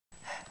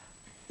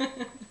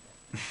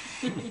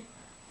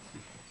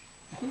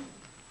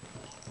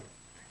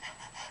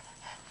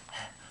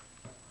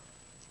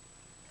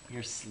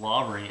You're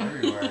slobbering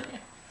everywhere.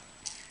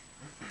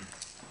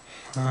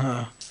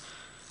 I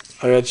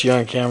got you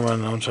on camera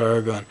and I'm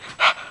tired going.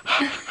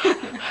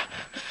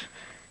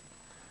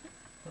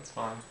 That's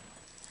fine.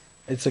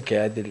 It's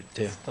okay, I did it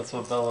too. That's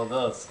what Bella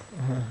does.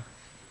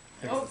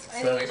 Oh, It's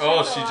exciting.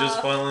 Oh, she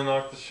just finally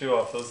knocked the shoe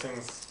off. Those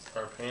things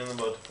are a pain in the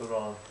butt to put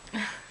on.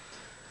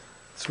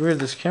 It's weird,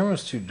 this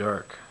camera's too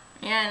dark.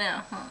 Yeah, I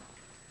know, huh?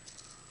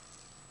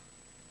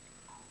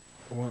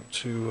 I want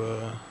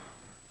to,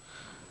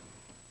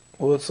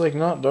 well, it's like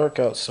not dark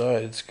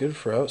outside. It's good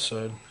for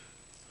outside.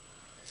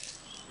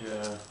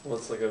 Yeah, well,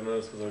 it's like I've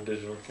noticed with our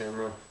digital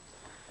camera.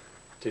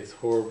 It takes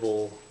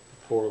horrible,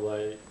 poor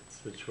light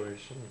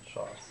situation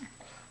shots.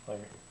 Like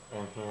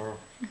on here.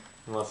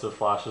 Unless it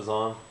flashes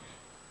on,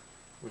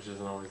 which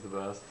isn't always the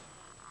best.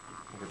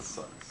 Like it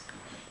sucks.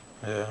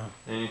 Yeah.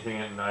 Anything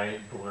at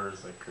night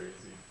blurs like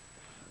crazy.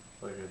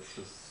 Like it's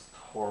just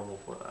horrible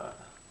for that.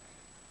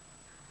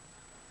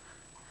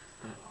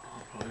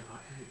 I'll probably buy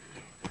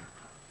a camera.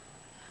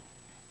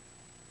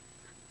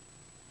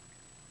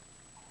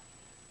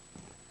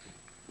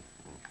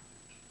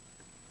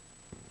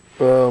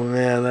 Oh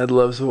man, I'd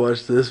love to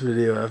watch this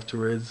video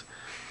afterwards.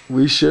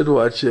 We should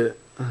watch it.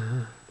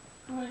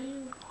 What do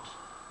you...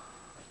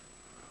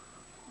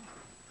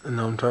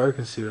 No, I'm tired. I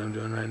can see what I'm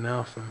doing right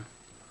now from.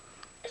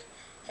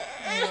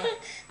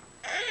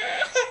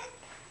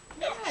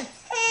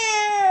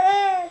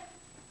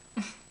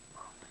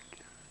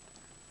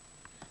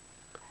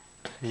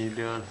 What are you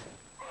doing?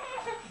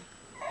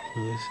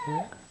 Can you see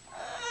it?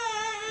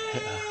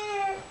 Yeah.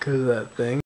 Because of that thing.